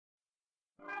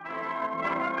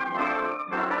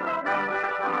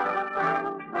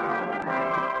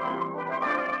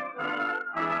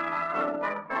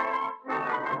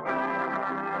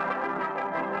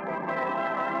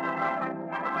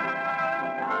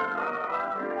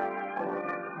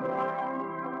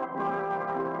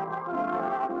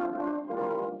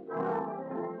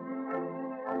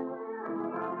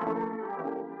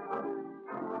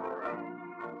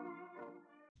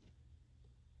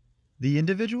The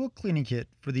individual cleaning kit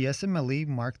for the SMLE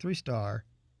MK III Star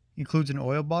includes an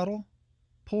oil bottle,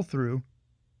 pull-through,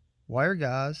 wire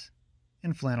gauze,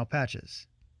 and flannel patches.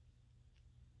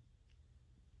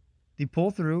 The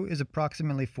pull-through is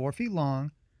approximately 4 feet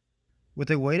long with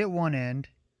a weight at one end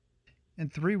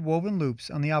and 3 woven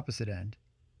loops on the opposite end.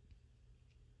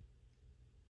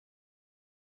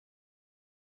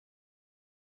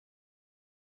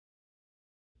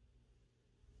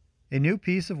 A new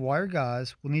piece of wire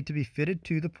gauze will need to be fitted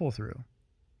to the pull-through.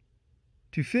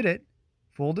 To fit it,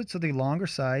 fold it so the longer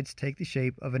sides take the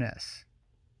shape of an S.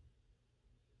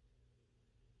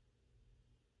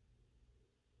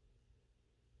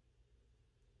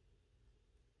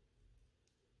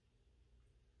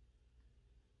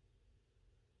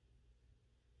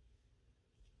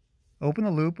 Open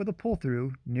the loop of the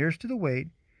pull-through nearest to the weight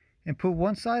and put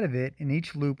one side of it in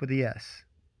each loop of the S.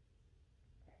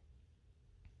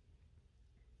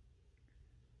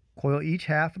 Coil each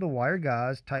half of the wire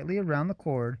gauze tightly around the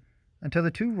cord until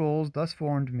the two rolls thus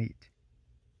formed meet.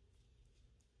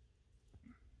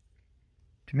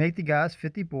 To make the gauze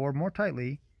fit the bore more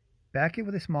tightly, back it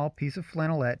with a small piece of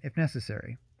flannelette if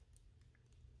necessary.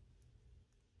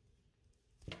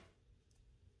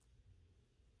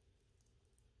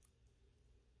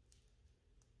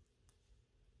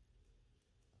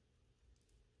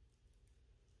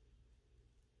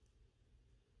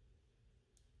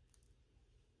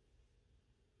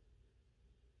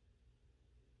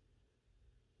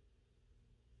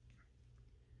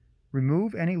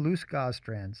 Remove any loose gauze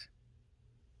strands.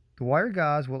 The wire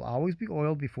gauze will always be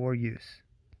oiled before use.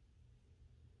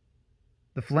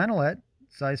 The flannelette,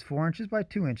 size 4 inches by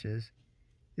 2 inches,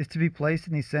 is to be placed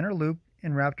in the center loop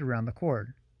and wrapped around the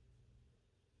cord.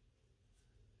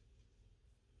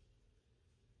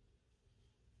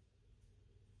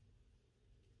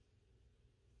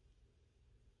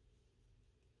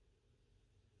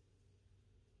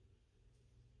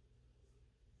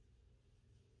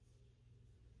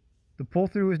 The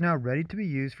pull-through is now ready to be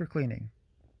used for cleaning.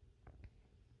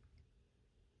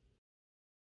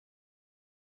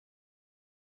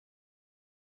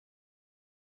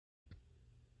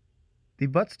 The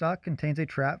buttstock contains a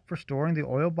trap for storing the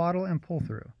oil bottle and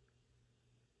pull-through.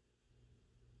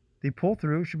 The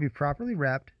pull-through should be properly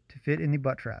wrapped to fit in the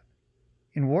butt trap.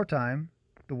 In wartime,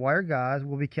 the wire gauze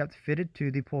will be kept fitted to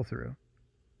the pull-through.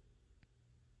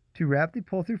 To wrap the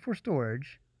pull-through for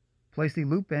storage, place the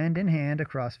loop end in hand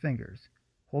across fingers,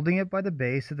 holding it by the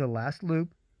base of the last loop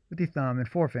with the thumb and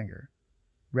forefinger.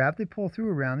 Wrap the pull-through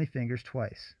around the fingers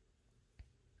twice.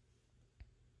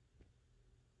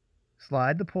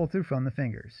 Slide the pull-through from the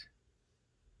fingers.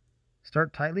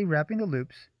 Start tightly wrapping the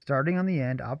loops, starting on the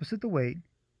end opposite the weight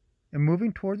and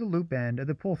moving toward the loop end of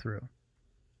the pull-through.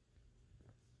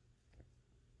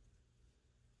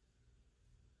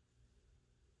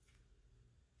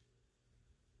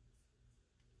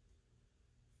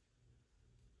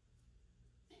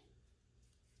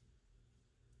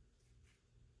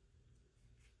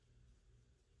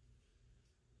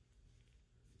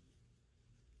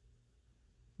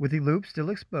 With the loop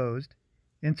still exposed,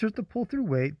 insert the pull-through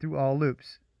weight through all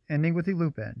loops, ending with the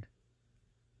loop end.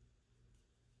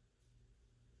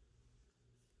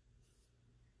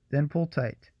 Then pull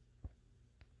tight.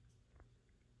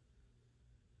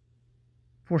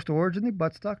 For storage in the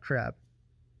buttstock trap,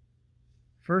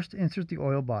 first insert the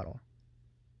oil bottle.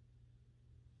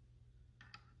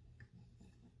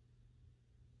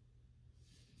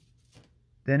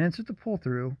 Then insert the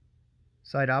pull-through,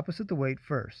 side opposite the weight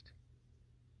first.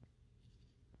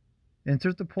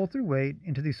 Insert the pull-through weight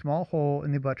into the small hole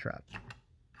in the butt trap.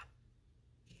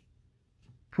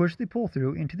 Push the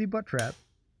pull-through into the butt trap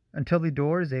until the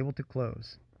door is able to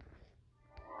close.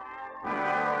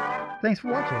 Thanks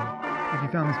for watching. If you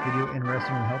found this video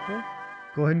interesting or helpful,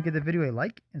 go ahead and give the video a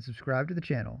like and subscribe to the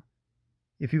channel.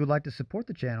 If you would like to support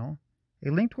the channel,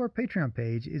 a link to our Patreon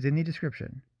page is in the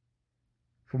description.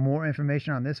 For more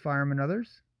information on this firearm and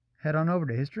others, head on over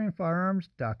to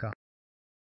historyandfirearms.com.